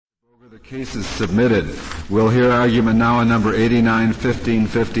Case is submitted. We'll hear argument now on number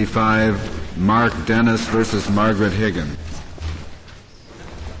 89-1555, Mark Dennis versus Margaret Higgins.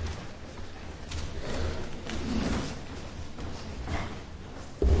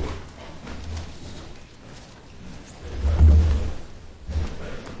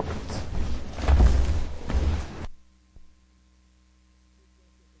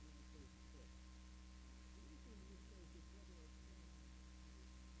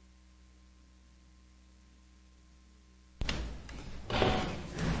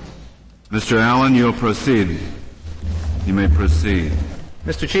 Mr. Allen, you'll proceed. You may proceed.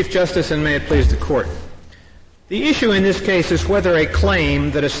 Mr. Chief Justice, and may it please the Court. The issue in this case is whether a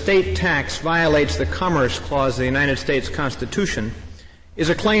claim that a state tax violates the Commerce Clause of the United States Constitution is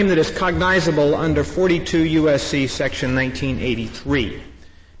a claim that is cognizable under 42 U.S.C. Section 1983.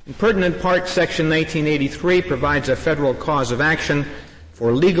 In pertinent part, Section 1983 provides a federal cause of action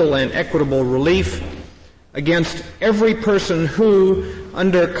for legal and equitable relief against every person who,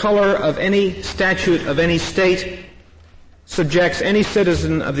 under color of any statute of any state, subjects any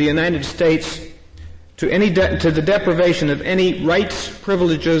citizen of the United States to the deprivation of any rights,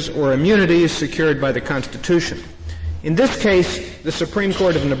 privileges, or immunities secured by the Constitution. In this case, the Supreme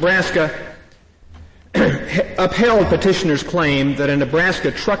Court of Nebraska upheld petitioner's claim that a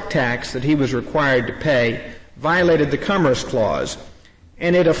Nebraska truck tax that he was required to pay violated the Commerce Clause,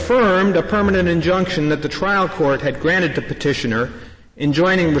 and it affirmed a permanent injunction that the trial court had granted to petitioner,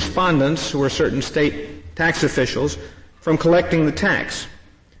 enjoining respondents, who were certain state tax officials, from collecting the tax.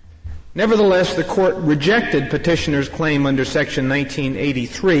 Nevertheless, the court rejected petitioner's claim under Section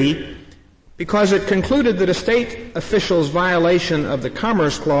 1983 because it concluded that a state official's violation of the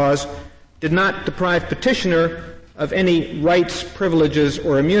Commerce Clause did not deprive petitioner of any rights, privileges,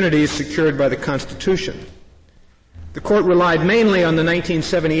 or immunities secured by the Constitution. The Court relied mainly on the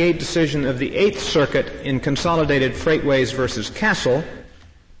 1978 decision of the Eighth Circuit in Consolidated Freightways versus Castle,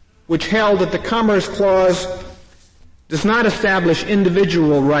 which held that the Commerce Clause does not establish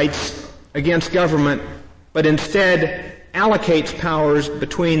individual rights against government, but instead allocates powers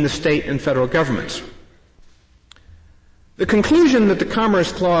between the state and federal governments. The conclusion that the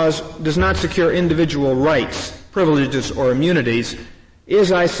Commerce Clause does not secure individual rights, privileges, or immunities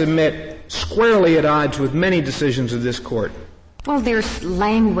is, I submit, squarely at odds with many decisions of this Court. Well, there's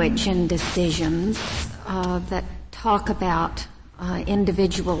language in decisions that talk about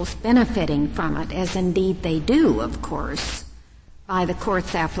individuals benefiting from it, as indeed they do, of course, by the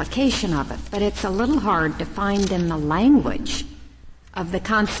Court's application of it. But it's a little hard to find in the language of the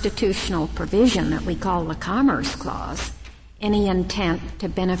constitutional provision that we call the Commerce Clause any intent to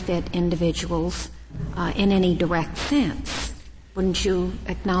benefit individuals in any direct sense. Wouldn't you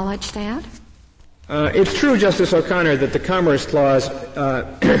acknowledge that? It's true, Justice O'Connor, that the Commerce Clause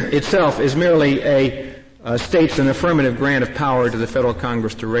itself is merely states an affirmative grant of power to the federal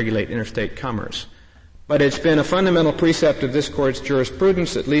Congress to regulate interstate commerce. But it's been a fundamental precept of this Court's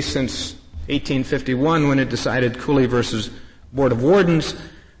jurisprudence, at least since 1851, when it decided Cooley versus Board of Wardens,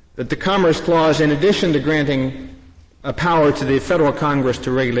 that the Commerce Clause, in addition to granting a power to the federal Congress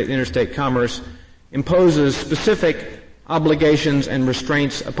to regulate interstate commerce, imposes specific obligations and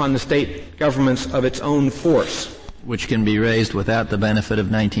restraints upon the state governments of its own force. Which can be raised without the benefit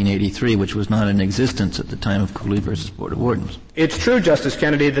of 1983, which was not in existence at the time of Cooley versus Board of Wardens. It's true, Justice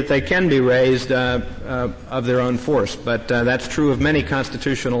Kennedy, that they can be raised of their own force, but that's true of many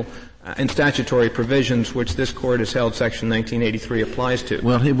constitutional and statutory provisions which this Court has held Section 1983 applies to.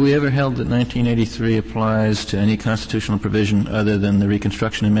 Well, have we ever held that 1983 applies to any constitutional provision other than the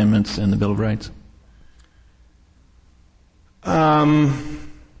Reconstruction Amendments and the Bill of Rights?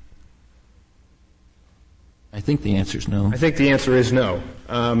 I think the answer is no. I think the answer is no.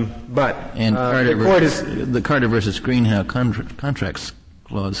 But the Carter versus Greenhow Contracts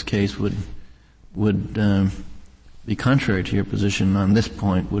Clause case would be contrary to your position on this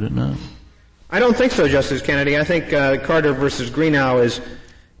point, would it not? I don't think so, Justice Kennedy. I think Carter versus Greenhow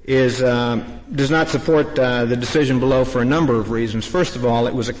does not support the decision below for a number of reasons. First of all,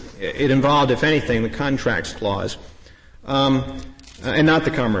 it involved, if anything, the Contracts Clause. And not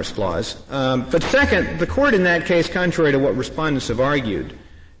the Commerce Clause. But second, the Court in that case, contrary to what respondents have argued,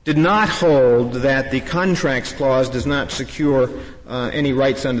 did not hold that the Contracts Clause does not secure any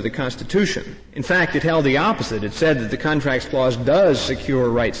rights under the Constitution. In fact, it held the opposite. It said that the Contracts Clause does secure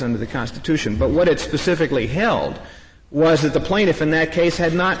rights under the Constitution. But what it specifically held was that the plaintiff in that case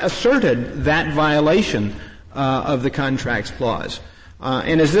had not asserted that violation of the Contracts Clause.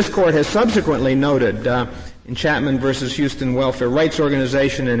 And as this Court has subsequently noted, in Chapman versus Houston Welfare Rights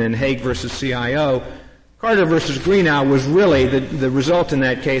Organization and in Hague versus CIO, Carter versus Greenough was really, the result in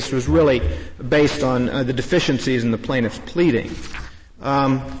that case was really based on the deficiencies in the plaintiff's pleading.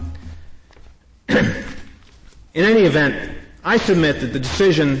 In any event, I submit that the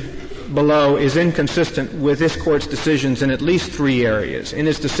decision below is inconsistent with this Court's decisions in at least three areas. In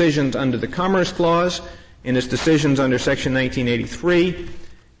its decisions under the Commerce Clause, in its decisions under Section 1983,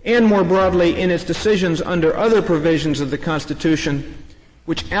 and more broadly in its decisions under other provisions of the Constitution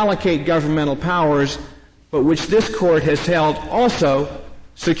which allocate governmental powers, but which this Court has held also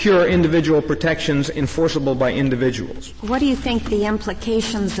secure individual protections enforceable by individuals. What do you think the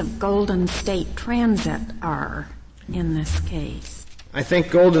implications of Golden State Transit are in this case? I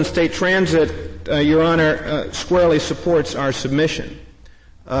think Golden State Transit, Your Honor, squarely supports our submission.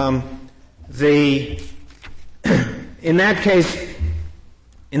 In that case,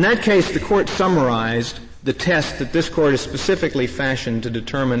 the Court summarized the test that this Court has specifically fashioned to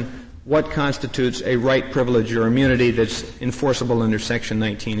determine what constitutes a right, privilege, or immunity that's enforceable under Section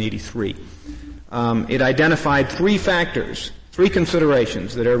 1983. It identified three factors, three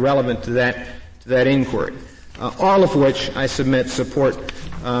considerations that are relevant to that inquiry, all of which I submit support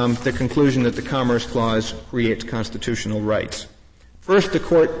the conclusion that the Commerce Clause creates constitutional rights. First, the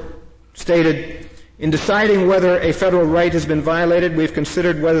Court stated, in deciding whether a federal right has been violated, we've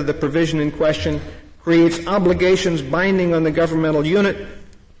considered whether the provision in question creates obligations binding on the governmental unit,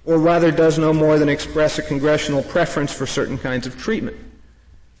 or rather does no more than express a congressional preference for certain kinds of treatment.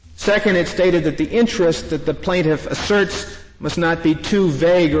 Second, it stated that the interest that the plaintiff asserts must not be too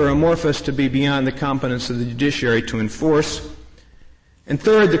vague or amorphous to be beyond the competence of the judiciary to enforce. And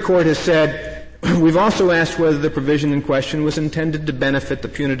third, the Court has said, we've also asked whether the provision in question was intended to benefit the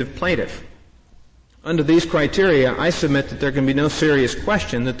punitive plaintiff. Under these criteria, I submit that there can be no serious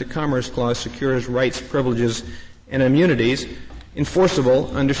question that the Commerce Clause secures rights, privileges, and immunities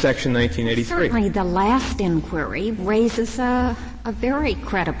enforceable under Section 1983. Certainly the last inquiry raises a very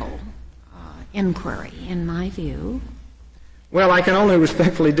credible inquiry, in my view. Well, I can only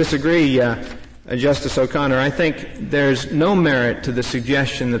respectfully disagree, Justice O'Connor. I think there's no merit to the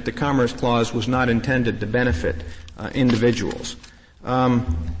suggestion that the Commerce Clause was not intended to benefit individuals.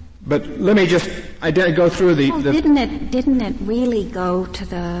 But let me just go through didn't it really go to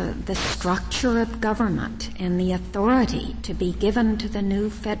the structure of government and the authority to be given to the new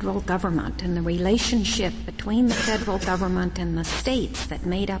federal government and the relationship between the federal government and the states that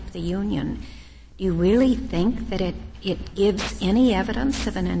made up the Union? Do you really think that it gives any evidence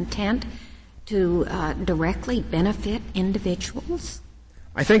of an intent to directly benefit individuals?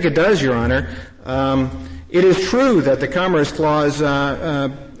 I think it does, Your Honor. It is true that the Commerce Clause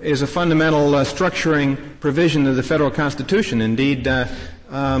is a fundamental structuring provision of the federal Constitution. Indeed,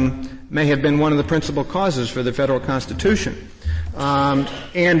 may have been one of the principal causes for the federal Constitution.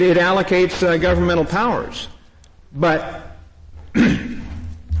 And it allocates governmental powers. But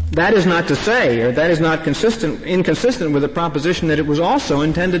that is not to say, or that is not inconsistent with the proposition that it was also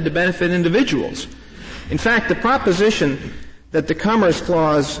intended to benefit individuals. In fact, the proposition that the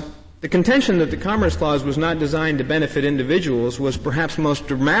contention that the Commerce Clause was not designed to benefit individuals was perhaps most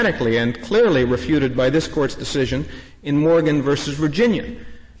dramatically and clearly refuted by this Court's decision in Morgan versus Virginia.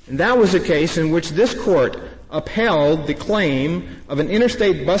 And that was a case in which this Court upheld the claim of an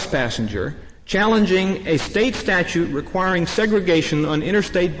interstate bus passenger challenging a state statute requiring segregation on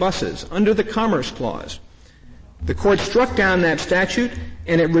interstate buses under the Commerce Clause. The Court struck down that statute,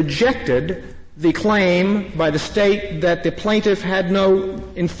 and it rejected the claim by the state that the plaintiff had no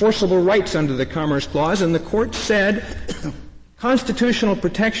enforceable rights under the Commerce Clause, and the Court said constitutional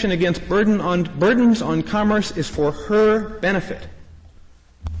protection against burdens on commerce is for her benefit.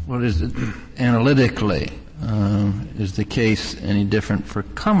 What is it analytically? Is the case any different for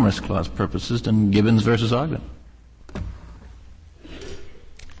Commerce Clause purposes than Gibbons versus Ogden?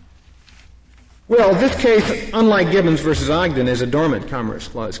 Well, this case, unlike Gibbons versus Ogden, is a dormant Commerce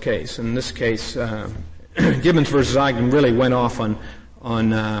Clause case. In this case, Gibbons versus Ogden really went off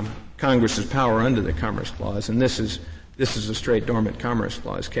on Congress's power under the Commerce Clause, and this is a straight dormant Commerce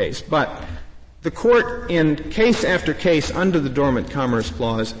Clause case. But the Court, in case after case under the dormant Commerce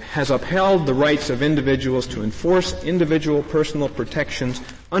Clause, has upheld the rights of individuals to enforce individual personal protections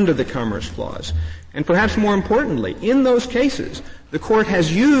under the Commerce Clause. And perhaps more importantly, in those cases, the Court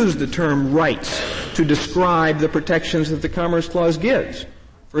has used the term rights to describe the protections that the Commerce Clause gives.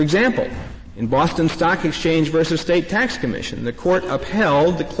 For example, in Boston Stock Exchange versus State Tax Commission, the Court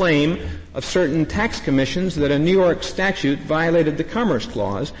upheld the claim of certain tax commissions that a New York statute violated the Commerce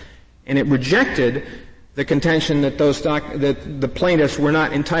Clause, and it rejected the contention that that the plaintiffs were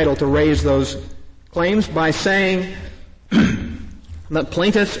not entitled to raise those claims by saying The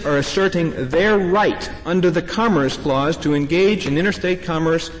plaintiffs are asserting their right under the Commerce Clause to engage in interstate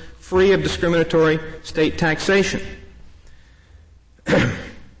commerce free of discriminatory state taxation.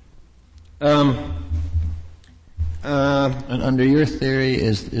 And under your theory,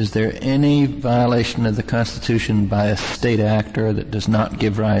 is there any violation of the Constitution by a state actor that does not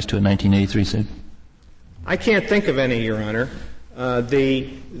give rise to a 1983 suit? I can't think of any, Your Honor.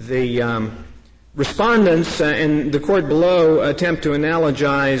 The respondents in the court below attempt to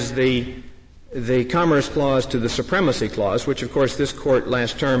analogize the Commerce Clause to the Supremacy Clause, which, of course, this court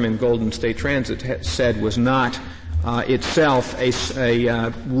last term in Golden State Transit said was not itself a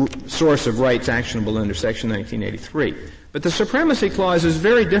source of rights actionable under Section 1983. But the Supremacy Clause is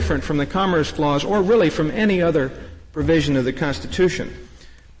very different from the Commerce Clause or really from any other provision of the Constitution.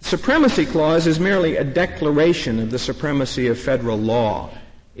 The Supremacy Clause is merely a declaration of the supremacy of federal law.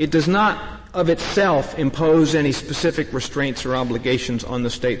 It does not of itself impose any specific restraints or obligations on the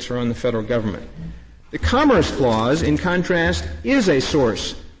states or on the federal government. The Commerce Clause, in contrast, is a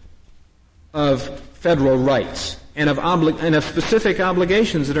source of federal rights and of specific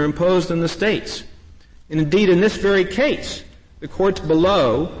obligations that are imposed on the states. And indeed, in this very case, the courts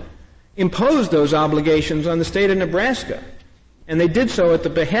below imposed those obligations on the state of Nebraska, and they did so at the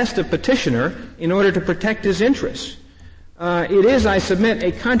behest of petitioner in order to protect his interests. It is, I submit,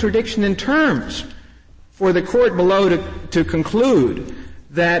 a contradiction in terms for the court below to conclude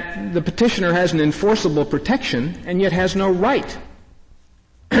that the petitioner has an enforceable protection and yet has no right.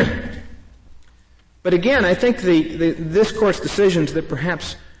 But again, I think this court's decisions that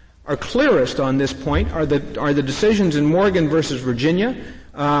perhaps are clearest on this point are the decisions in Morgan versus Virginia,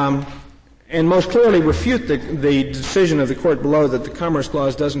 and most clearly refute the decision of the court below that the Commerce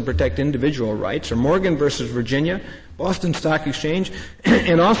Clause doesn't protect individual rights, or Morgan versus Virginia, Boston Stock Exchange,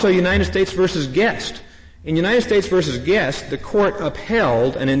 and also United States versus Guest. In United States versus Guest, the court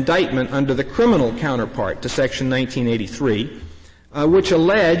upheld an indictment under the criminal counterpart to Section 1983, which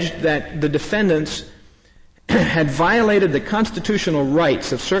alleged that the defendants had violated the constitutional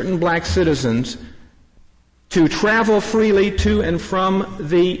rights of certain black citizens to travel freely to and from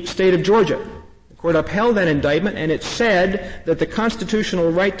the state of Georgia. The court upheld that indictment, and it said that the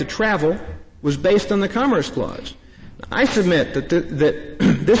constitutional right to travel was based on the Commerce Clause. I submit that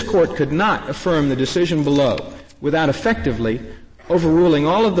this court could not affirm the decision below without effectively overruling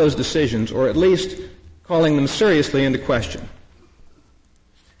all of those decisions, or at least calling them seriously into question.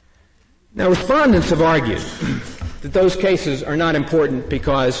 Now, respondents have argued that those cases are not important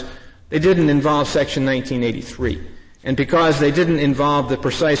because they didn't involve Section 1983, and because they didn't involve the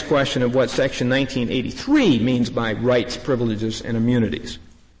precise question of what Section 1983 means by rights, privileges, and immunities.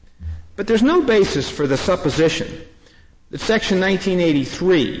 But there's no basis for the supposition that Section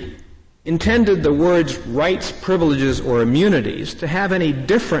 1983 intended the words rights, privileges, or immunities to have any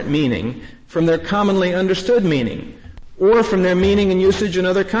different meaning from their commonly understood meaning, or from their meaning and usage in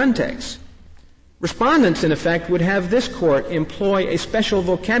other contexts. Respondents, in effect, would have this court employ a special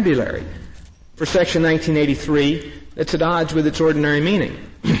vocabulary for Section 1983 that's at odds with its ordinary meaning.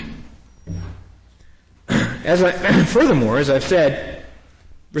 Furthermore, as I've said,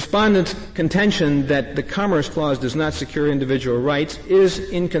 respondents' contention that the Commerce Clause does not secure individual rights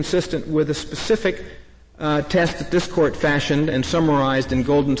is inconsistent with a specific test that this court fashioned and summarized in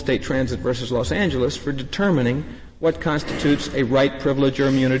Golden State Transit versus Los Angeles for determining what constitutes a right, privilege, or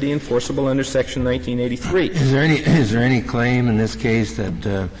immunity enforceable under Section 1983. Is there any claim in this case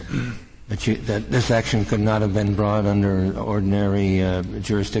that this action could not have been brought under ordinary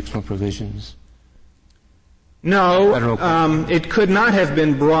jurisdictional provisions? No, it could not have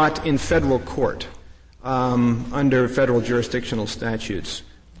been brought in federal court under federal jurisdictional statutes,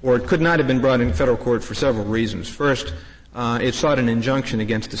 or it could not have been brought in federal court for several reasons. First, it sought an injunction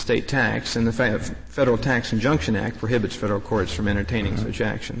against a state tax, and the Federal Tax Injunction Act prohibits federal courts from entertaining such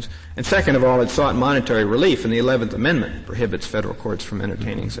actions. And second of all, it sought monetary relief, and the 11th Amendment prohibits federal courts from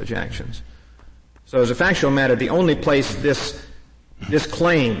entertaining such actions. So as a factual matter, the only place this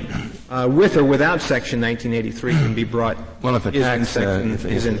claim, with or without Section 1983, can be brought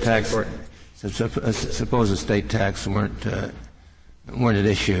is in tax court. Suppose a state tax weren't at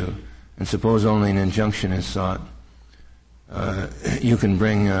issue, and suppose only an injunction is sought. You can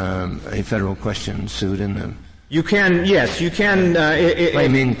bring a federal question suit in them. You can, yes, you can.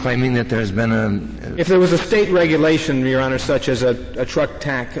 Claiming that there's been if there was a state regulation, Your Honor, such as a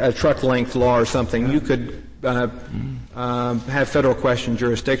truck length law or something, you could have federal question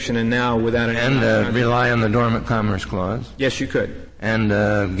jurisdiction, and now without an rely on the dormant Commerce Clause. Yes, you could. And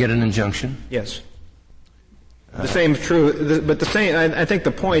get an injunction. Yes. The same is true, but the same, I think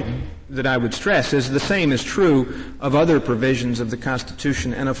the point that I would stress is the same is true of other provisions of the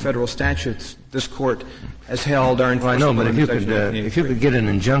Constitution and of federal statutes. This Court has held our enforcement. Well, I know, but if you could get an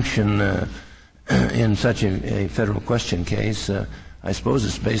injunction in such a federal question case, I suppose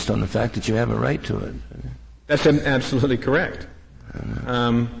it's based on the fact that you have a right to it. That's absolutely correct.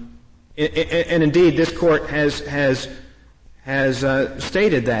 And indeed, this Court has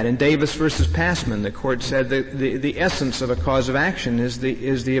stated that in Davis versus Passman. The Court said that the essence of a cause of action is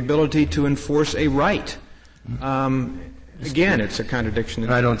the ability to enforce a right. Again, it's a contradiction.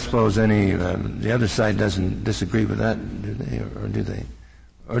 I don't suppose the other side doesn't disagree with that, do they, or do they?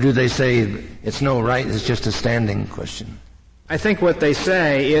 Or do they say it's no right, it's just a standing question? I think what they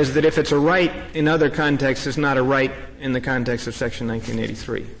say is that if it's a right in other contexts, it's not a right in the context of Section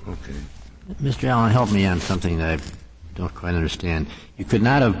 1983. Okay. Mr. Allen, help me on something that I don't quite understand. You could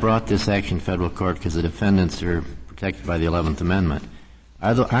not have brought this action in federal court because the defendants are protected by the 11th Amendment.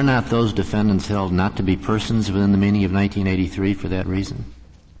 Are not those defendants held not to be persons within the meaning of 1983 for that reason?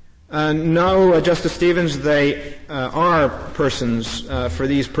 No, Justice Stevens, they are persons for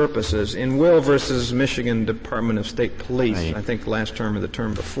these purposes. In Will versus Michigan Department of State Police, right. I think the last term or the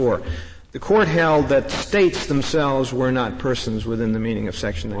term before, the Court held that states themselves were not persons within the meaning of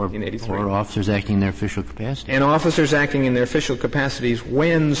Section 1983. Or officers acting in their official capacity. And officers acting in their official capacities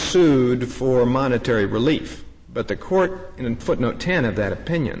when sued for monetary relief. But the Court, in footnote 10 of that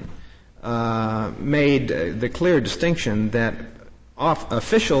opinion, made the clear distinction that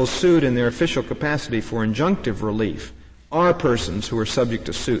officials sued in their official capacity for injunctive relief are persons who are subject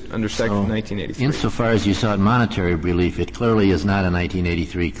to suit under Section 1983. Insofar as you sought monetary relief, it clearly is not a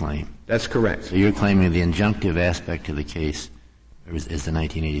 1983 claim. That's correct. So you're claiming the injunctive aspect of the case is the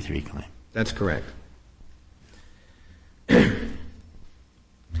 1983 claim. That's correct.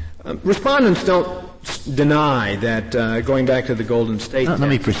 Respondents don't deny that, going back to the Golden State Let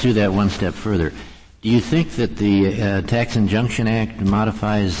me pursue that one step further. Do you think that the Tax Injunction Act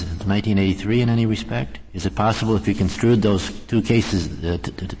modifies 1983 in any respect? Is it possible if you construed those two cases,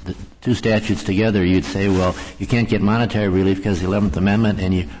 two statutes together, you'd say, well, you can't get monetary relief because of the 11th Amendment,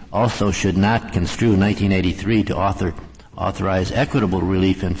 and you also should not construe 1983 to authorize equitable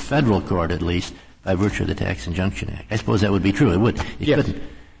relief in federal court, at least, by virtue of the Tax Injunction Act? I suppose that would be true. It would. It couldn't.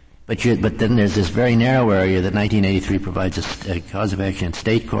 But then there's this very narrow area that 1983 provides a cause of action in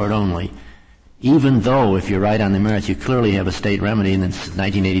state court only, even though, if you're right on the merits, you clearly have a state remedy, and the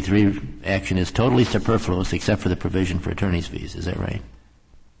 1983 action is totally superfluous except for the provision for attorney's fees. Is that right?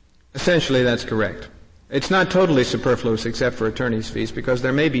 Essentially, that's correct. It's not totally superfluous except for attorney's fees, because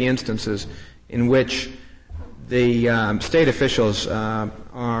there may be instances in which the state officials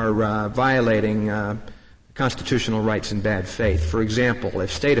are violating constitutional rights in bad faith. For example,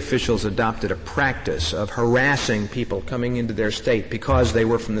 if state officials adopted a practice of harassing people coming into their state because they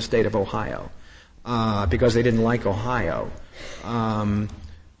were from the state of Ohio, because they didn't like Ohio, and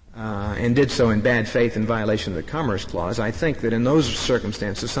did so in bad faith in violation of the Commerce Clause, I think that in those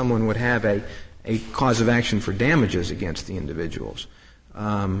circumstances someone would have a cause of action for damages against the individuals.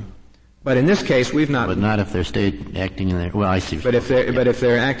 But in this case, we've not. But not if they're state acting in their. Well, I see. But if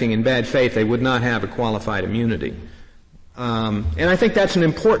they're acting in bad faith, they would not have a qualified immunity. And I think that's an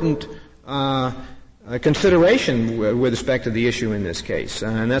important consideration with respect to the issue in this case.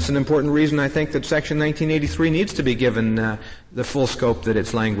 And that's an important reason I think that Section 1983 needs to be given the full scope that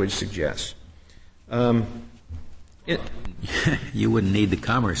its language suggests. You wouldn't need the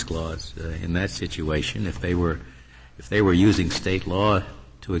Commerce Clause in that situation if they were using state law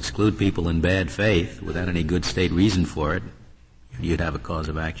to exclude people in bad faith without any good state reason for it. You'd have a cause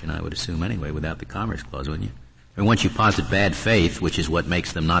of action, I would assume, anyway, without the Commerce Clause, wouldn't you? And once you posit bad faith, which is what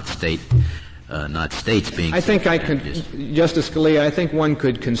makes them not states being. I think Justice Scalia, I think one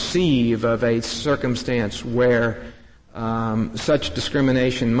could conceive of a circumstance where such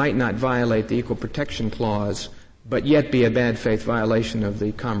discrimination might not violate the Equal Protection Clause, but yet be a bad faith violation of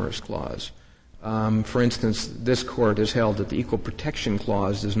the Commerce Clause. For instance, this Court has held that the Equal Protection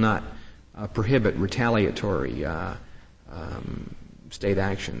Clause does not prohibit retaliatory state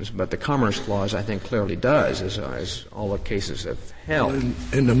actions, but the Commerce Clause, I think, clearly does, as all the cases have held. Well,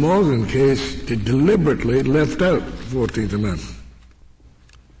 in the Morgan case, it deliberately left out the 14th Amendment.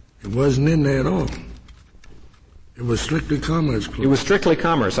 It wasn't in there at all. It was strictly Commerce Clause. It was strictly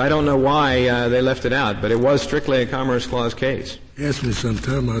Commerce. I don't know why they left it out, but it was strictly a Commerce Clause case. Ask me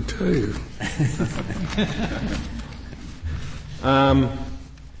sometime, I'll tell you.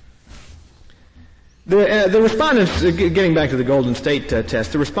 The respondents, getting back to the Golden State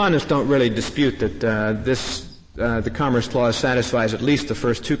test, the respondents don't really dispute that this the Commerce Clause satisfies at least the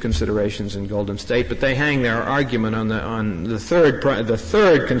first two considerations in Golden State, but they hang their argument on the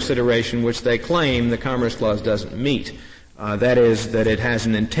third consideration, which they claim the Commerce Clause doesn't meet. That is, that it has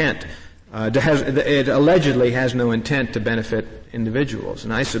an intent. It allegedly has no intent to benefit individuals,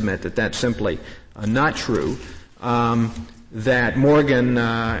 and I submit that that's simply not true. That Morgan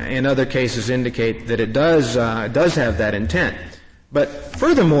and other cases indicate that it does have that intent. But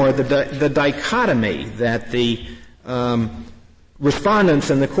furthermore, the dichotomy that the respondents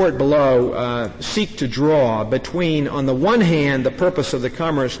and the court below seek to draw between, on the one hand, the purpose of the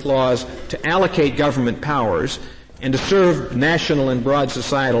Commerce Clause to allocate government powers and to serve national and broad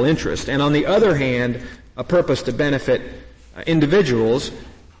societal interest, and on the other hand, a purpose to benefit individuals,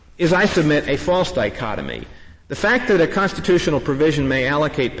 is, I submit, a false dichotomy. The fact that a constitutional provision may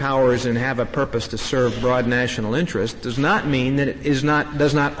allocate powers and have a purpose to serve broad national interest does not mean that it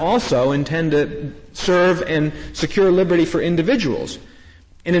does not also intend to serve and secure liberty for individuals.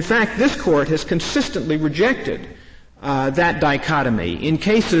 And in fact, this Court has consistently rejected that dichotomy in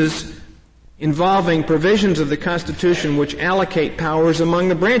cases involving provisions of the Constitution which allocate powers among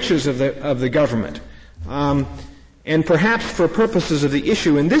the branches of the government. And perhaps for purposes of the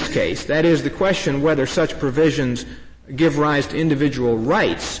issue in this case, that is the question whether such provisions give rise to individual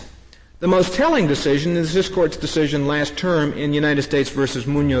rights, the most telling decision is this Court's decision last term in United States versus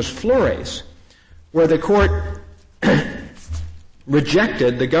Munoz-Flores, where the Court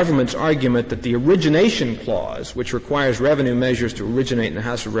rejected the government's argument that the origination clause, which requires revenue measures to originate in the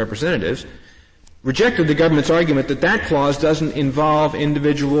House of Representatives, rejected the government's argument that that clause doesn't involve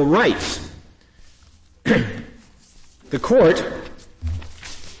individual rights. The Court,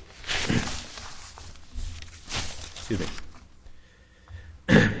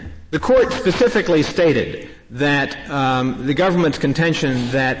 the Court specifically stated that the government's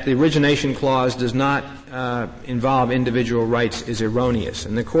contention that the origination clause does not involve individual rights is erroneous,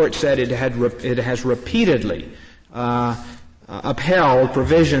 and the Court said it has repeatedly upheld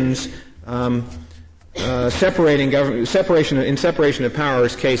provisions separation of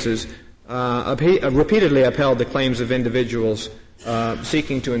powers cases. Repeatedly upheld the claims of individuals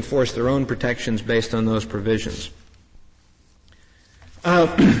seeking to enforce their own protections based on those provisions.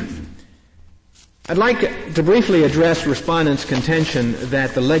 I'd like to briefly address respondents' contention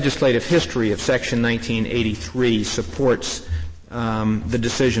that the legislative history of Section 1983 supports the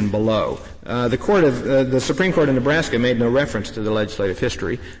decision below. The Supreme Court of Nebraska made no reference to the legislative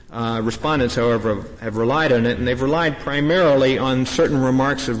history. Respondents, however, have relied on it, and they've relied primarily on certain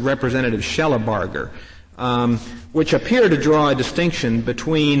remarks of Representative Schellebarger, which appear to draw a distinction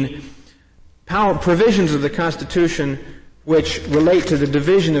between provisions of the Constitution which relate to the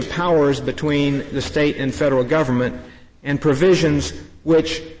division of powers between the state and federal government, and provisions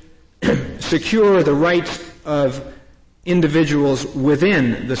which secure the rights of individuals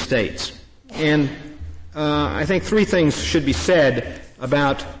within the states. And I think three things should be said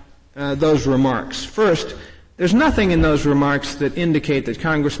about those remarks. First, there's nothing in those remarks that indicate that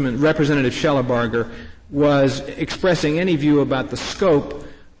Representative Schellebarger was expressing any view about the scope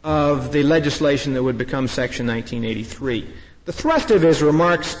of the legislation that would become Section 1983. The thrust of his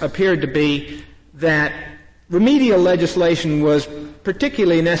remarks appeared to be that remedial legislation was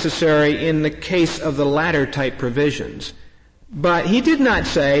particularly necessary in the case of the latter type provisions. But he did not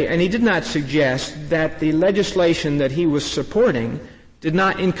say, and he did not suggest, that the legislation that he was supporting did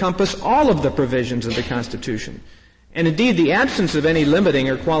not encompass all of the provisions of the Constitution. And indeed, the absence of any limiting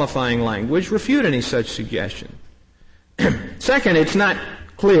or qualifying language refute any such suggestion. Second, it's not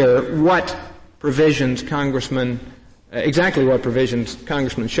clear what provisions Congressman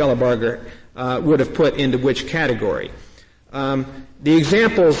Schellebarger would have put into which category. The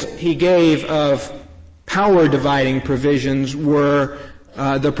examples he gave of power-dividing provisions were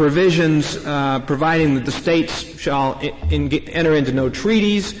the provisions providing that the states shall enter into no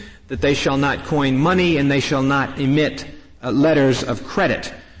treaties, that they shall not coin money, and they shall not emit letters of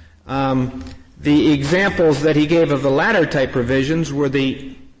credit. The examples that he gave of the latter type provisions were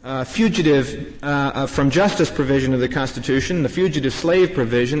the fugitive from justice provision of the Constitution, the fugitive slave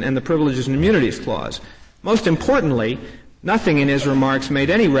provision, and the Privileges and Immunities Clause. Most importantly, nothing in his remarks made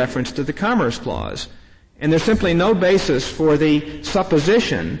any reference to the Commerce Clause. And there's simply no basis for the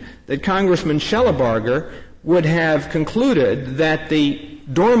supposition that Congressman Schellebarger would have concluded that the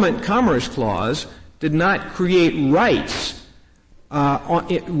dormant Commerce Clause did not create rights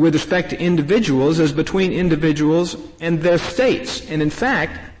with respect to individuals as between individuals and their states. And in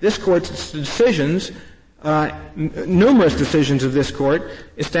fact, this Court's decisions, numerous decisions of this Court,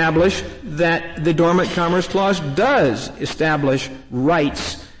 establish that the dormant Commerce Clause does establish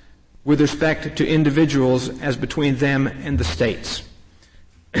rights with respect to individuals as between them and the states.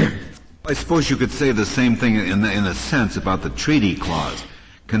 I suppose you could say the same thing in a sense about the treaty clause.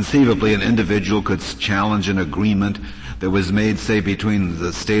 Conceivably, an individual could challenge an agreement that was made, say, between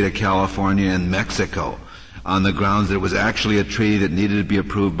the state of California and Mexico on the grounds that it was actually a treaty that needed to be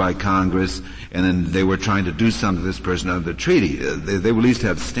approved by Congress, and then they were trying to do something to this person under the treaty. They would at least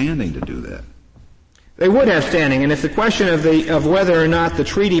have standing to do that. They would have standing, and if the question of whether or not the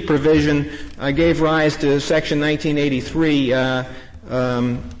treaty provision gave rise to Section 1983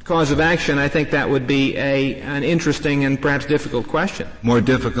 cause of action, I think that would be an interesting and perhaps difficult question. More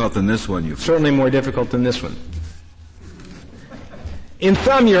difficult than this one, you think? Certainly more difficult than this one. In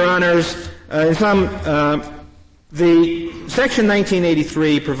sum, Your Honors, the Section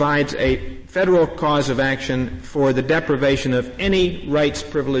 1983 provides a federal cause of action for the deprivation of any rights,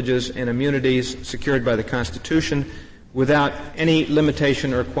 privileges, and immunities secured by the Constitution without any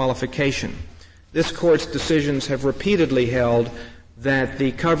limitation or qualification. This Court's decisions have repeatedly held that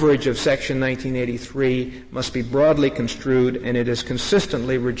the coverage of Section 1983 must be broadly construed, and it has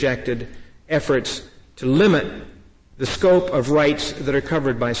consistently rejected efforts to limit the scope of rights that are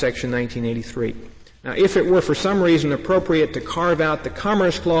covered by Section 1983. Now, if it were for some reason appropriate to carve out the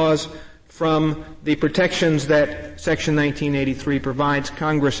Commerce Clause from the protections that Section 1983 provides,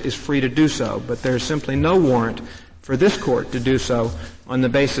 Congress is free to do so, but there is simply no warrant for this Court to do so on the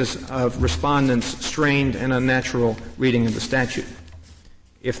basis of respondents' strained and unnatural reading of the statute.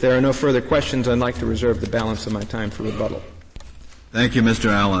 If there are no further questions, I'd like to reserve the balance of my time for rebuttal. Thank you,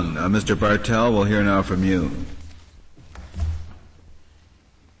 Mr. Allen. Mr. Bartell, we'll hear now from you.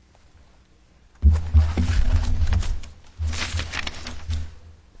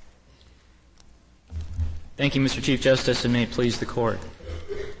 Thank you, Mr. Chief Justice, and may it please the Court.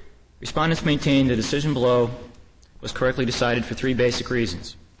 Respondents maintain the decision below was correctly decided for three basic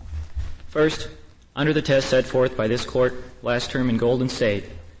reasons. First, under the test set forth by this Court last term in Golden State,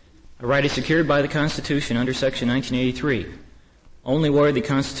 a right is secured by the Constitution under Section 1983 only where the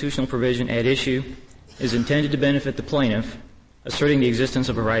constitutional provision at issue is intended to benefit the plaintiff, asserting the existence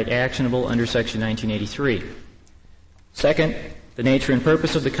of a right actionable under Section 1983. Second, the nature and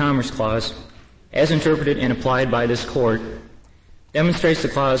purpose of the Commerce Clause, as interpreted and applied by this Court, demonstrates the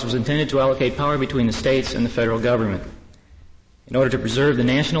clause was intended to allocate power between the states and the federal government in order to preserve the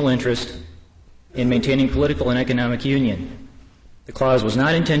national interest in maintaining political and economic union. The clause was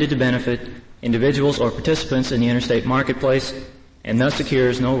not intended to benefit individuals or participants in the interstate marketplace and thus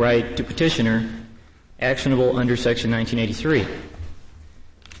secures no right to petitioner actionable under Section 1983.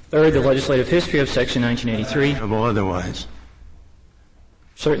 Third, the legislative history of Section 1983. Otherwise.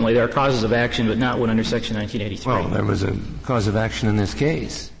 Certainly, there are causes of action, but not one under Section 1983. Well, there was a cause of action in this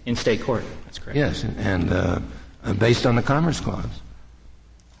case. In state court, that's correct. Yes, and based on the Commerce Clause.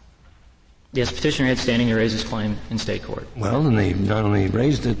 Yes, petitioner had standing to raise his claim in state court. Well, and they not only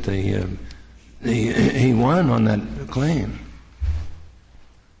raised it, he won on that claim.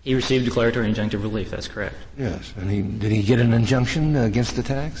 He received declaratory injunctive relief, that's correct. Yes, and did he get an injunction against the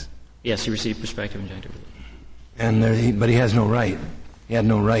tax? Yes, he received prospective injunctive relief. But he has no right. He had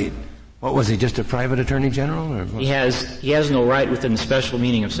no right. What was he, just a private attorney general? Or he has no right within the special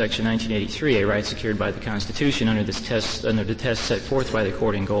meaning of Section 1983, a right secured by the Constitution under the test set forth by the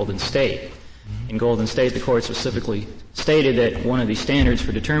Court in Golden State. Mm-hmm. In Golden State, the Court specifically stated that one of the standards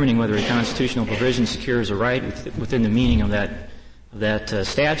for determining whether a constitutional provision secures a right within the meaning of that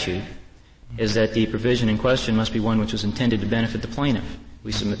statute is that the provision in question must be one which was intended to benefit the plaintiff.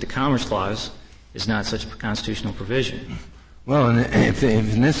 We submit the Commerce Clause is not such a constitutional provision. Well, and if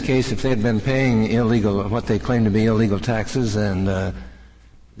in this case, if they had been paying what they claim to be illegal taxes, and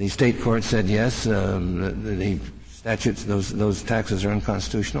the state court said yes, the statutes, those taxes are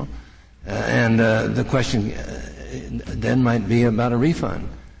unconstitutional, and the question then might be about a refund.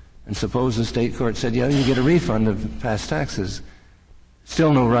 And suppose the state court said, yeah, you get a refund of past taxes.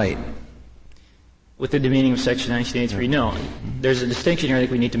 Still no right. Within the meaning of Section 1983, no. There's a distinction here I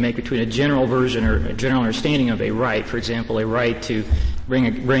think we need to make between a general version or a general understanding of a right, for example, a right to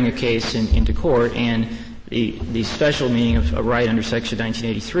bring a case into court, and the special meaning of a right under Section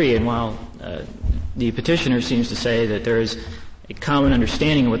 1983. And while the petitioner seems to say that there is a common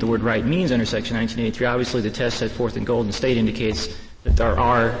understanding of what the word right means under Section 1983, obviously the test set forth in Golden State indicates that there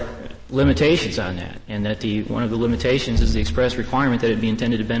are limitations on that, and that one of the limitations is the express requirement that it be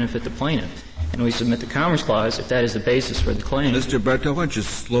intended to benefit the plaintiff. And we submit the Commerce Clause if that is the basis for the claim. Mr. Bartell, why don't you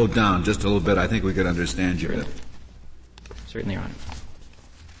slow down just a little bit? I think we could understand you. Sure. Certainly, Your Honor.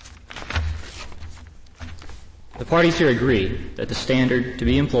 The parties here agree that the standard to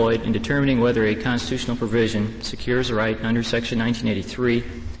be employed in determining whether a constitutional provision secures a right under Section 1983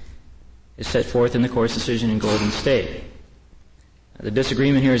 is set forth in the Court's decision in Golden State. The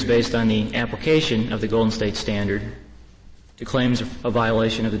disagreement here is based on the application of the Golden State standard to claims of a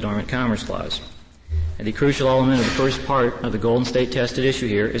violation of the Dormant Commerce Clause. And the crucial element of the first part of the Golden State test at issue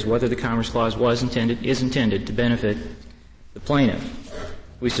here is whether the Commerce Clause is intended to benefit the plaintiff.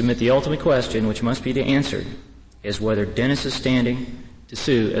 We submit the ultimate question, which must be answered, is whether Dennis is standing to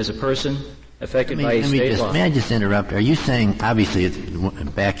sue as a person affected by a state law. May I just interrupt? Are you saying, obviously,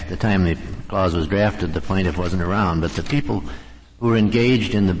 back at the time the clause was drafted, the plaintiff wasn't around, but the people who were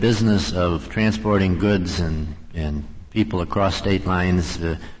engaged in the business of transporting goods and people across state lines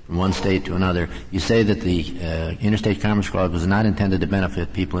from one state to another, you say that the Interstate Commerce Clause was not intended to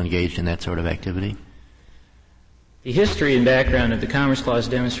benefit people engaged in that sort of activity? The history and background of the Commerce Clause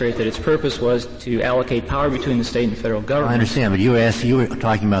demonstrate that its purpose was to allocate power between the state and federal government. I understand, but you were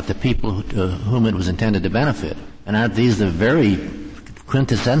talking about the people whom it was intended to benefit. And aren't these the very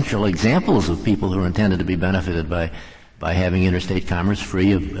quintessential examples of people who are intended to be benefited by having interstate commerce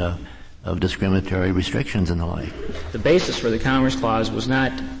free of discriminatory restrictions and the like? The basis for the Commerce Clause was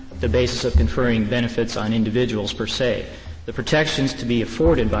not the basis of conferring benefits on individuals per se. The protections to be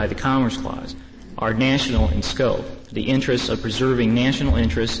afforded by the Commerce Clause are national in scope. The interests of preserving national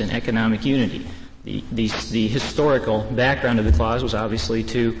interests and economic unity. The historical background of the clause was obviously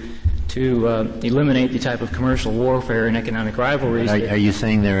to eliminate the type of commercial warfare and economic rivalries. Are you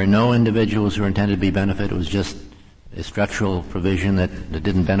saying there are no individuals who are intended to be benefited? It was just a structural provision that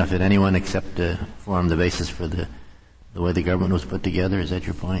didn't benefit anyone except to form the basis for the way the government was put together? Is that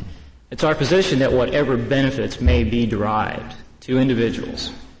your point? It's our position that whatever benefits may be derived to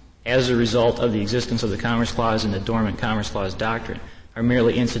individuals as a result of the existence of the Commerce Clause and the Dormant Commerce Clause doctrine are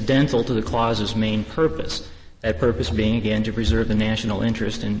merely incidental to the clause's main purpose, that purpose being, again, to preserve the national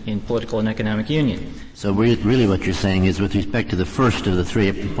interest in political and economic union. So really what you're saying is, with respect to the first of the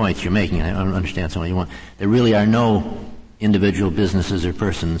three points you're making, I don't understand some of you want, there really are no individual businesses or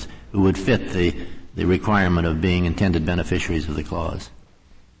persons who would fit the requirement of being intended beneficiaries of the clause.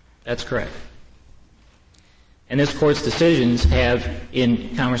 That's correct. And this Court's decisions have,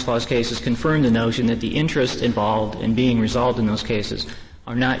 in Commerce Clause cases, confirmed the notion that the interests involved in being resolved in those cases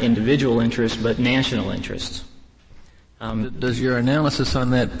are not individual interests but national interests. Does your analysis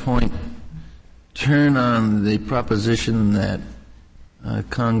on that point turn on the proposition that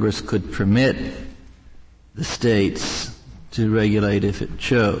Congress could permit the states to regulate if it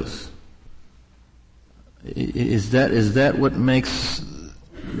chose? Is that what makes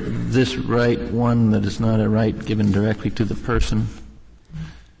this right one that is not a right given directly to the person?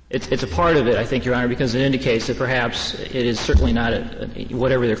 It's a part of it, I think, Your Honor, because it indicates that perhaps it is certainly not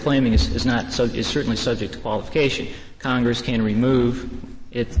whatever they're claiming is certainly subject to qualification. Congress can remove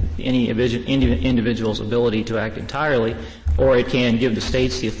any individual's ability to act entirely, or it can give the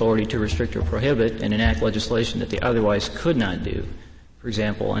states the authority to restrict or prohibit and enact legislation that they otherwise could not do, for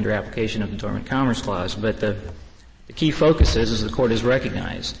example, under application of the Dormant Commerce Clause. But the key focus is, as the Court has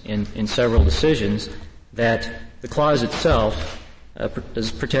recognized in several decisions, that the clause itself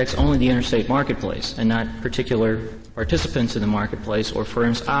protects only the interstate marketplace and not particular participants in the marketplace or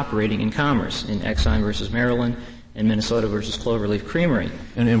firms operating in commerce, in Exxon versus Maryland and Minnesota versus Cloverleaf Creamery.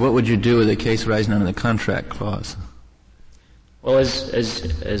 And what would you do with a case arising under the contract clause? Well,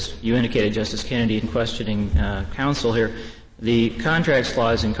 as you indicated, Justice Kennedy, in questioning counsel here, the contracts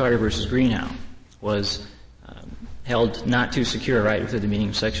clause in Carter versus Greenhow was held not to secure a right within the meaning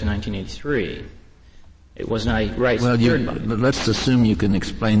of Section 1983. It was not a right secured by. But let's assume you can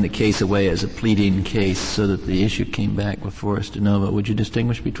explain the case away as a pleading case so that the issue came back before us de novo. Would you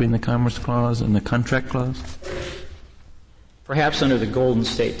distinguish between the Commerce Clause and the Contract Clause? Perhaps under the Golden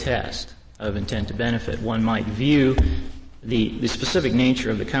State test of intent to benefit, one might view the specific nature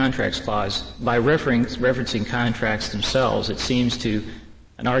of the Contracts Clause by referencing contracts themselves. It seems to,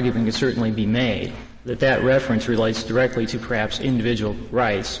 an argument could certainly be made that reference relates directly to perhaps individual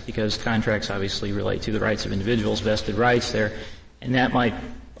rights, because contracts obviously relate to the rights of individuals, vested rights there, and that might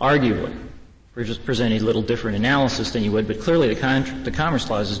arguably present a little different analysis than you would, but clearly the Commerce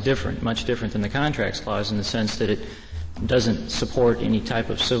Clause is different, much different than the Contracts Clause in the sense that it doesn't support any type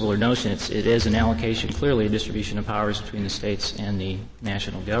of civil or notion. It is an allocation, clearly a distribution of powers between the states and the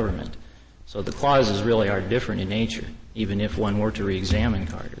national government. So the clauses really are different in nature, even if one were to re-examine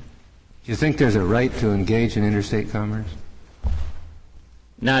Carter. Do you think there's a right to engage in interstate commerce?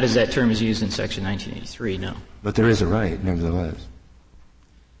 Not as that term is used in Section 1983, no. But there is a right, nevertheless.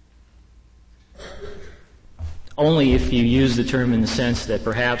 Only if you use the term in the sense that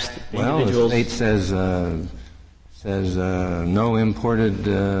perhaps individuals... the state says no imported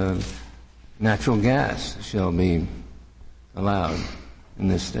natural gas shall be allowed in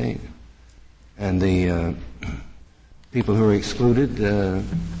this state. and the people who are excluded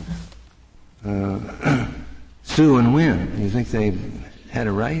sue and win. Do you think they had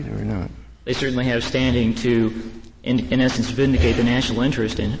a right or not? They certainly have standing to, in essence, vindicate the national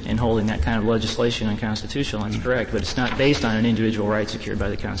interest in holding that kind of legislation unconstitutional. That's correct, but it's not based on an individual right secured by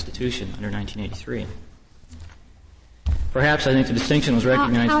the Constitution under 1983. Perhaps I think the distinction was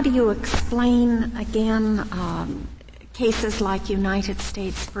recognized. How do you explain, again, cases like United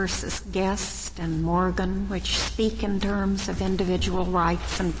States versus Guest and Morgan, which speak in terms of individual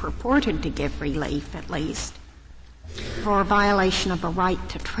rights and purported to give relief, at least, for a violation of a right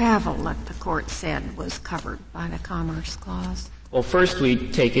to travel that the court said was covered by the Commerce Clause? Well, first we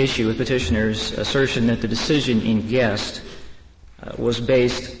take issue with petitioner's assertion that the decision in Guest was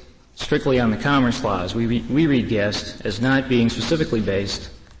based strictly on the Commerce Clause. We read Guest as not being specifically based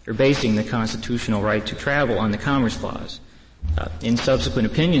or basing the constitutional right to travel on the Commerce Clause. In subsequent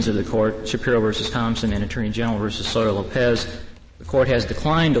opinions of the court, Shapiro versus Thompson and Attorney General versus Soto Lopez, the court has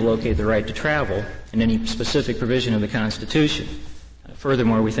declined to locate the right to travel in any specific provision of the Constitution.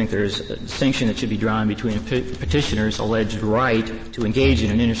 Furthermore, we think there is a distinction that should be drawn between a petitioner's alleged right to engage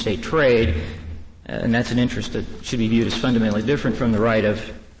in an interstate trade, and that's an interest that should be viewed as fundamentally different from the right of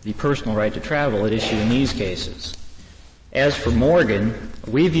the personal right to travel at issue in these cases. As for Morgan,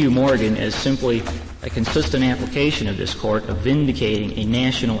 we view Morgan as simply a consistent application of this court of vindicating a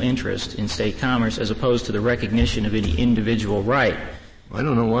national interest in state commerce as opposed to the recognition of any individual right. I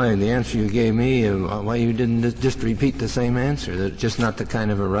don't know why in the answer you gave me, why you didn't just repeat the same answer, that it's just not the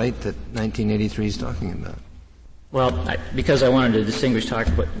kind of a right that 1983 is talking about. Well, because I wanted to distinguish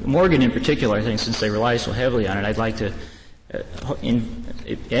but Morgan in particular, I think since they rely so heavily on it, I'd like to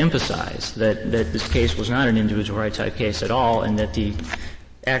emphasize that this case was not an individual right type case at all, and that the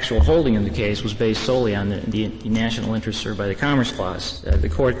actual holding of the case was based solely on the national interest served by the Commerce Clause. The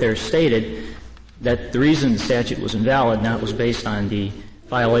court there stated that the reason the statute was invalid was based on the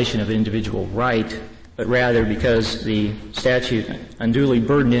violation of an individual right, but rather because the statute unduly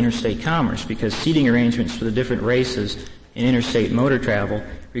burdened interstate commerce, because seating arrangements for the different races in interstate motor travel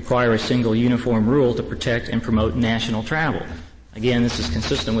require a single uniform rule to protect and promote national travel. Again, this is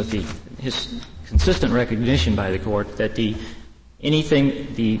consistent with his consistent recognition by the court that the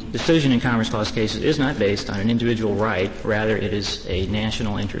decision in Commerce Clause cases is not based on an individual right, rather it is a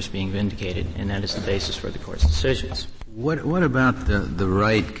national interest being vindicated, and that is the basis for the court's decisions. What about the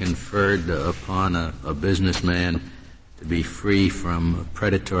right conferred upon a businessman to be free from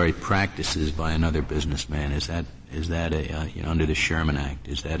predatory practices by another businessman? Is that under the Sherman Act?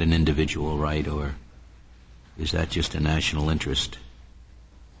 Is that an individual right, or is that just a national interest?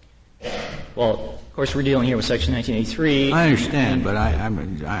 Well, of course, we're dealing here with Section 1983. I understand, but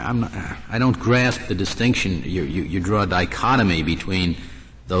I don't grasp the distinction. You draw a dichotomy between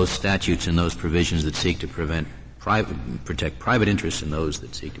those statutes and those provisions that seek to protect private interests and those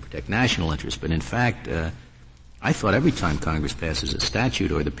that seek to protect national interests. But in fact, I thought every time Congress passes a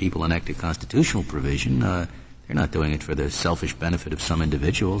statute or the people enact a constitutional provision, they're not doing it for the selfish benefit of some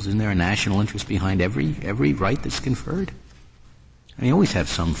individuals. Isn't there a national interest behind every right that's conferred? I mean, they always have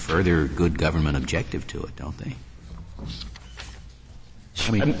some further good government objective to it, don't they?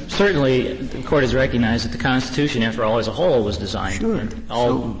 Certainly, the Court has recognized that the Constitution, after all, as a whole, was designed. Sure. The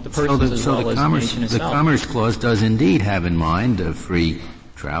Commerce Clause does indeed have in mind free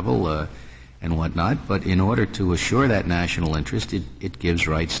travel and whatnot, but in order to assure that national interest, it gives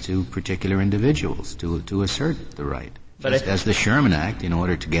rights to particular individuals to assert the right. As the Sherman Act, in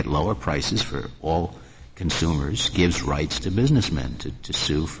order to get lower prices for all consumers, gives rights to businessmen to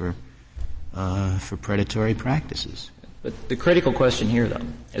sue for predatory practices. But the critical question here, though,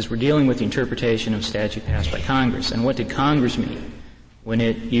 is we're dealing with the interpretation of statute passed by Congress. And what did Congress mean when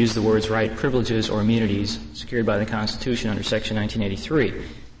it used the words right, privileges, or immunities secured by the Constitution under Section 1983?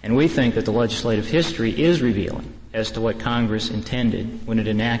 And we think that the legislative history is revealing as to what Congress intended when it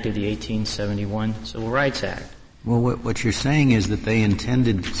enacted the 1871 Civil Rights Act. Well, what you're saying is that they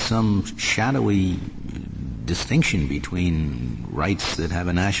intended some shadowy distinction between rights that have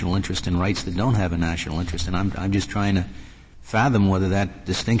a national interest and rights that don't have a national interest, and I'm just trying to fathom whether that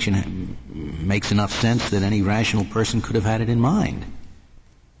distinction makes enough sense that any rational person could have had it in mind.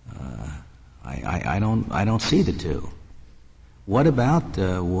 I don't see the two. What about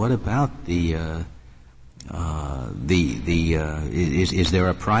is there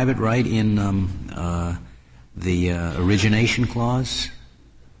a private right in the origination clause?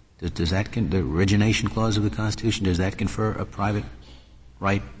 Does that the origination clause of the Constitution, does that confer a private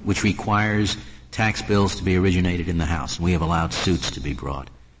right which requires tax bills to be originated in the House? And we have allowed suits to be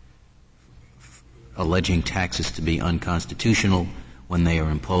brought alleging taxes to be unconstitutional when they are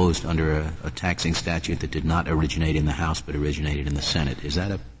imposed under a taxing statute that did not originate in the House but originated in the Senate. Is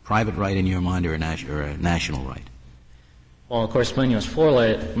that a private right in your mind or a national right? Well, of course,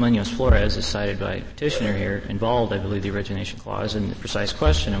 Munoz-Flores, as cited by petitioner here, involved, I believe, the origination clause in the precise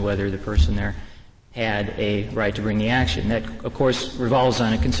question of whether the person there had a right to bring the action. That, of course, revolves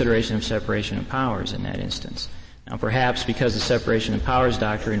on a consideration of separation of powers in that instance. Now, perhaps because the separation of powers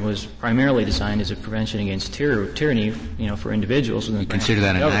doctrine was primarily designed as a prevention against tyranny, for individuals within the branch consider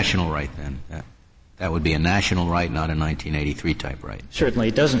that of a government. national right, then? That would be a national right, not a 1983 type right. Certainly,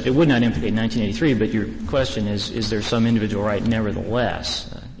 it would not implicate 1983, but your question is there some individual right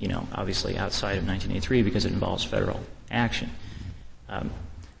nevertheless, obviously outside of 1983 because it involves federal action.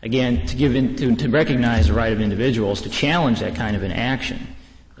 Again, to recognize the right of individuals to challenge that kind of an action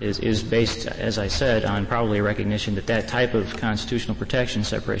is based, as I said, on probably a recognition that type of constitutional protection,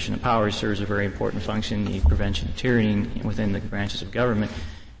 separation of powers, serves a very important function, the prevention of tyranny within the branches of government.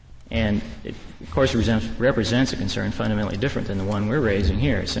 And it, of course, represents a concern fundamentally different than the one we're raising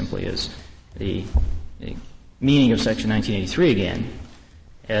here. It simply is the meaning of Section 1983, again,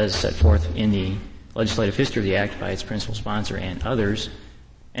 as set forth in the legislative history of the Act by its principal sponsor and others,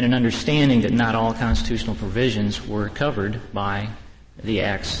 and an understanding that not all constitutional provisions were covered by the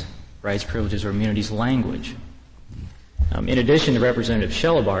Act's rights, privileges, or immunities language. In addition to Representative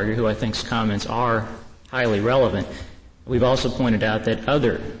Schellebarger, who I think's comments are highly relevant, we've also pointed out that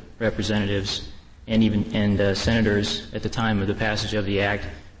other representatives and senators at the time of the passage of the Act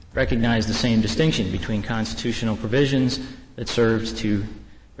recognized the same distinction between constitutional provisions that served to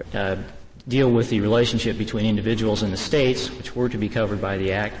deal with the relationship between individuals and the states, which were to be covered by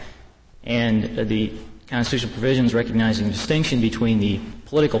the Act, and the constitutional provisions recognizing the distinction between the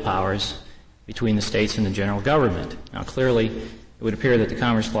political powers between the states and the general government. Now, clearly, it would appear that the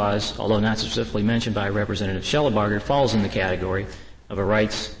Commerce Clause, although not specifically mentioned by Representative Schellebarger, falls in the category of a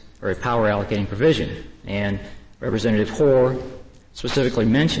rights or a power allocating provision. And Representative Hoare specifically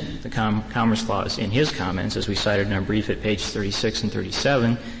mentioned the Commerce Clause in his comments, as we cited in our brief at page 36 and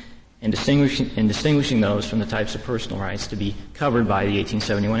 37, in distinguishing those from the types of personal rights to be covered by the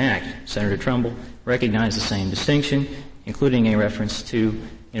 1871 Act. Senator Trumbull recognized the same distinction, including a reference to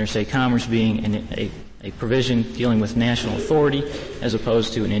interstate commerce being a provision dealing with national authority as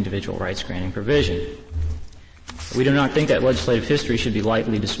opposed to an individual rights granting provision. We do not think that legislative history should be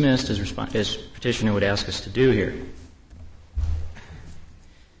lightly dismissed as petitioner would ask us to do here.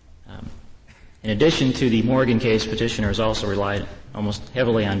 In addition to the Morgan case, petitioner has also relied almost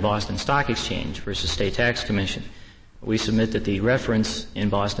heavily on Boston Stock Exchange versus State Tax Commission. We submit that the reference in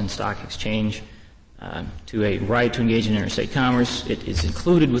Boston Stock Exchange to a right to engage in interstate commerce, it is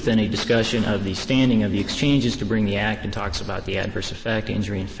included within a discussion of the standing of the exchanges to bring the Act and talks about the adverse effect,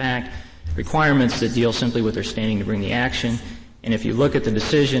 injury in fact, requirements that deal simply with their standing to bring the action. And if you look at the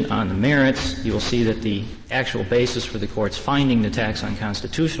decision on the merits, you will see that the actual basis for the court's finding the tax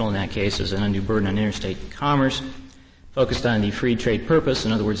unconstitutional in that case is an undue burden on interstate commerce, focused on the free trade purpose,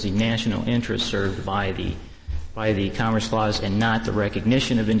 in other words, the national interest served by the Commerce Clause, and not the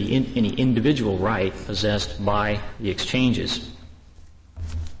recognition of any individual right possessed by the exchanges.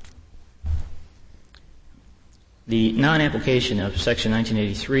 The non-application of Section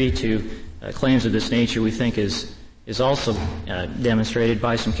 1983 to claims of this nature, we think, is also demonstrated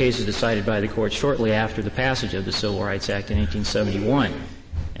by some cases decided by the court shortly after the passage of the Civil Rights Act in 1871.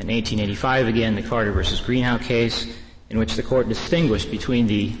 In 1885, again, the Carter versus Greenhow case, in which the court distinguished between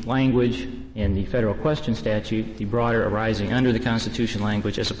the language in the federal question statute, the broader arising under the Constitution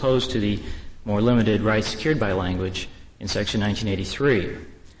language, as opposed to the more limited rights secured by language in Section 1983.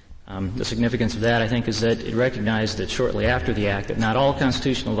 The significance of that, I think, is that it recognized that shortly after the Act that not all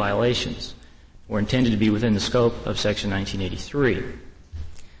constitutional violations were intended to be within the scope of Section 1983.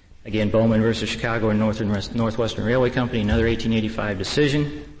 Again, Bowman versus Chicago and Northwestern Railway Company, another 1885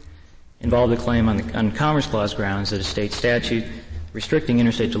 decision, involved a claim on Commerce Clause grounds that a state statute restricting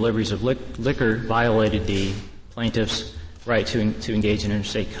interstate deliveries of liquor violated the plaintiff's right to engage in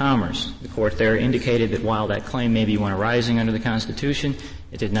interstate commerce. The court there indicated that while that claim may be one arising under the Constitution,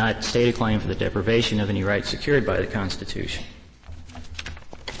 it did not state a claim for the deprivation of any rights secured by the Constitution.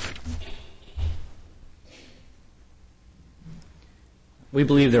 We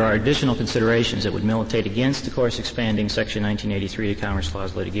believe there are additional considerations that would militate against, of course, expanding Section 1983 to Commerce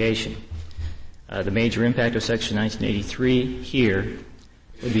Clause litigation. The major impact of Section 1983 here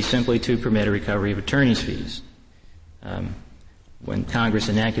would be simply to permit a recovery of attorney's fees. When Congress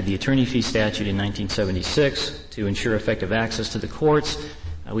enacted the attorney fee statute in 1976 to ensure effective access to the courts,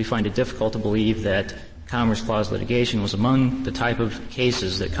 we find it difficult to believe that Commerce Clause litigation was among the type of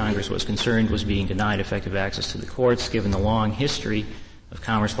cases that Congress was concerned was being denied effective access to the courts, given the long history of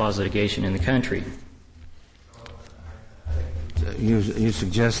Commerce Clause litigation in the country. You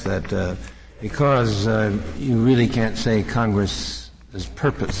suggest that because you really can't say Congress's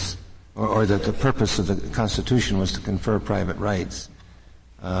purpose, or that the purpose of the Constitution was to confer private rights,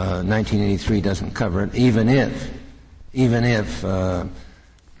 1983 doesn't cover it, even if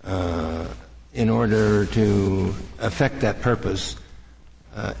in order to affect that purpose,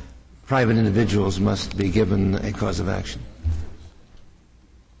 private individuals must be given a cause of action.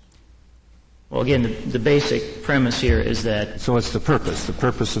 Well, again, the basic premise here is that... So it's the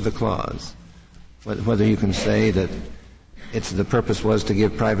purpose of the clause. Whether you can say that the purpose was to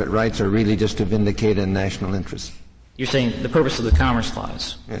give private rights or really just to vindicate a national interest. You're saying the purpose of the Commerce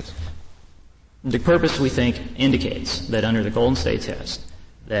Clause. Yes. The purpose, we think, indicates that under the Golden State Test,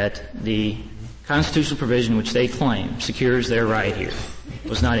 that the constitutional provision which they claim secures their right here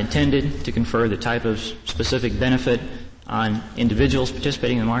was not intended to confer the type of specific benefit on individuals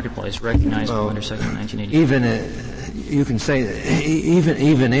participating in the marketplace recognized under Section 1980. You can say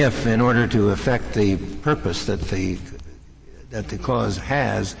even if, in order to affect the purpose that the clause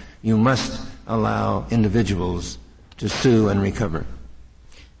has, you must allow individuals to sue and recover.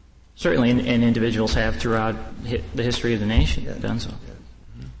 Certainly, and individuals have throughout the history of the nation done so.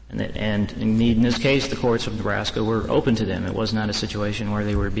 And indeed, in this case, the courts of Nebraska were open to them. It was not a situation where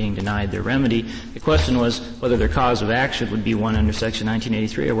they were being denied their remedy. The question was whether their cause of action would be one under Section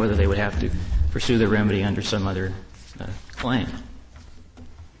 1983 or whether they would have to pursue their remedy under some other claim.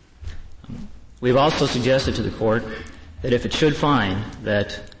 We've also suggested to the Court that if it should find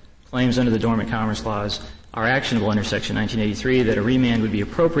that claims under the Dormant Commerce Clause are actionable under Section 1983, that a remand would be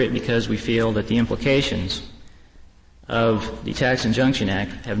appropriate because we feel that the implications of the Tax Injunction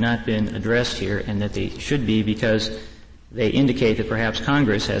Act have not been addressed here, and that they should be because they indicate that perhaps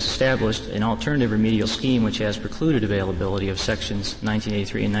Congress has established an alternative remedial scheme which has precluded availability of Sections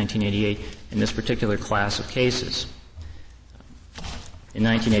 1983 and 1988 in this particular class of cases. In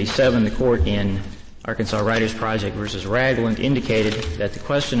 1987, the Court in Arkansas Writers Project versus Ragland indicated that the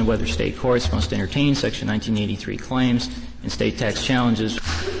question of whether state courts must entertain Section 1983 claims in state tax challenges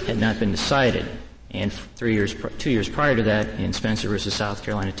had not been decided. And 2 years prior to that, in Spencer versus South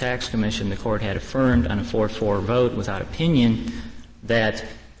Carolina Tax Commission, the Court had affirmed on a 4-4 vote without opinion that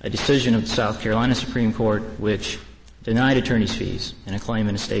a decision of the South Carolina Supreme Court which denied attorneys' fees in a claim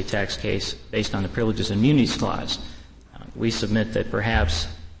in a state tax case based on the Privileges and Immunities Clause. We submit that perhaps,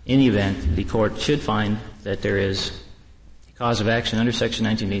 in the event, the Court should find that there is a cause of action under Section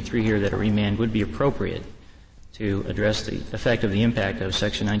 1983 here, that a remand would be appropriate to address the effect of the impact of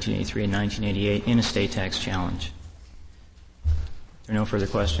Section 1983 and 1988 in a state tax challenge. If there are no further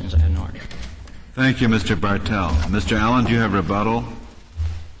questions, I have no argument. Thank you, Mr. Bartell. Mr. Allen, do you have rebuttal?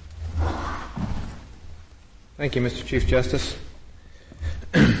 Thank you, Mr. Chief Justice.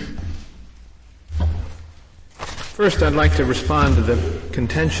 First, I'd like to respond to the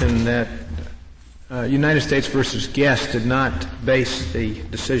contention that United States versus Guest did not base the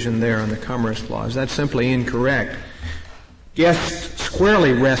decision there on the Commerce Clause. That's simply incorrect. Guest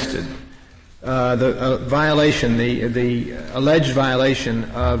squarely rested the alleged violation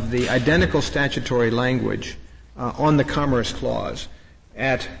of the identical statutory language on the Commerce Clause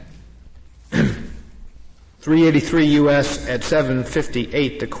at 383 U.S. at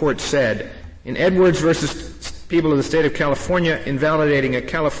 758. The Court said, in Edwards versus People of the State of California, invalidating a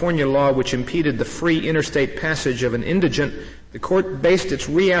California law which impeded the free interstate passage of an indigent, the Court based its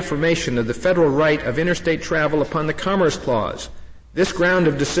reaffirmation of the federal right of interstate travel upon the Commerce Clause. This ground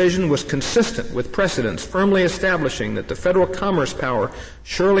of decision was consistent with precedents firmly establishing that the federal commerce power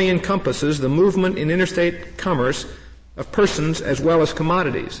surely encompasses the movement in interstate commerce of persons as well as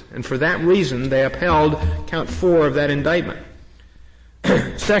commodities, and for that reason they upheld Count 4 of that indictment.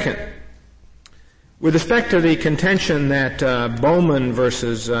 Second, with respect to the contention that Bowman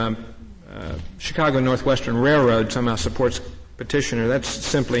versus Chicago Northwestern Railroad somehow supports petitioner, that's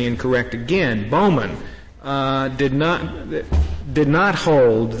simply incorrect. Again, Bowman did not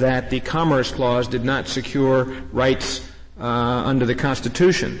hold that the Commerce Clause did not secure rights under the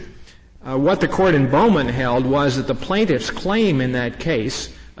Constitution. What the court in Bowman held was that the plaintiff's claim in that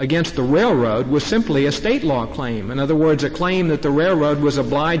case against the railroad was simply a state law claim. In other words, a claim that the railroad was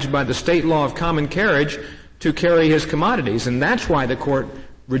obliged by the state law of common carriage to carry his commodities, and that's why the court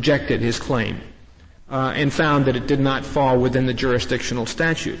rejected his claim and found that it did not fall within the jurisdictional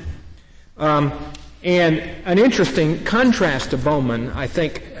statute. And an interesting contrast to Bowman, I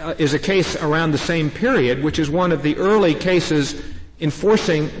think, is a case around the same period, which is one of the early cases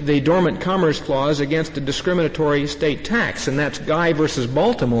enforcing the Dormant Commerce Clause against a discriminatory state tax, and that's Guy versus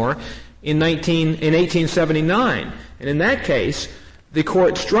Baltimore in 1879. And in that case, the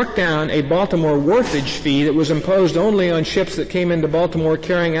court struck down a Baltimore wharfage fee that was imposed only on ships that came into Baltimore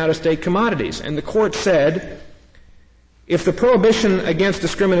carrying out-of-state commodities. And the court said, if the prohibition against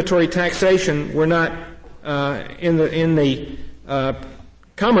discriminatory taxation were not in the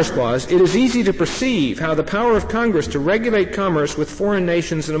Commerce Clause, it is easy to perceive how the power of Congress to regulate commerce with foreign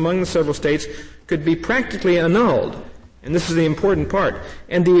nations and among the several states could be practically annulled. And this is the important part.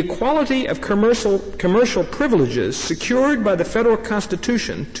 And the equality of commercial privileges secured by the federal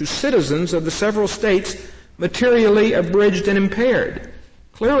Constitution to citizens of the several states materially abridged and impaired.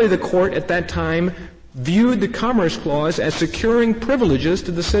 Clearly the court at that time viewed the Commerce Clause as securing privileges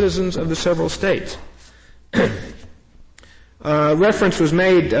to the citizens of the several states. Reference was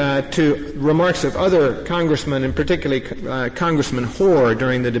made to remarks of other congressmen, and particularly Congressman Hoare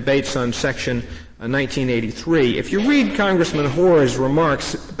during the debates on Section 1983. If you read Congressman Hoare's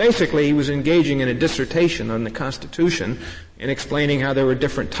remarks, basically he was engaging in a dissertation on the Constitution and explaining how there were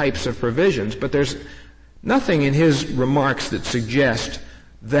different types of provisions, but there's nothing in his remarks that suggests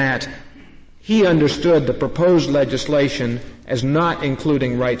that he understood the proposed legislation as not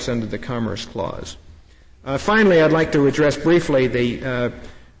including rights under the Commerce Clause. Finally, I'd like to address briefly the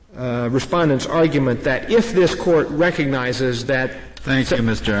respondent's argument that if this court recognizes that... Thank you,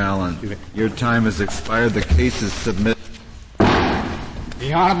 Mr. Allen. Your time has expired. The case is submitted.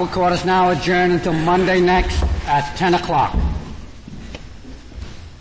 The Honorable Court is now adjourned until Monday next at 10 o'clock.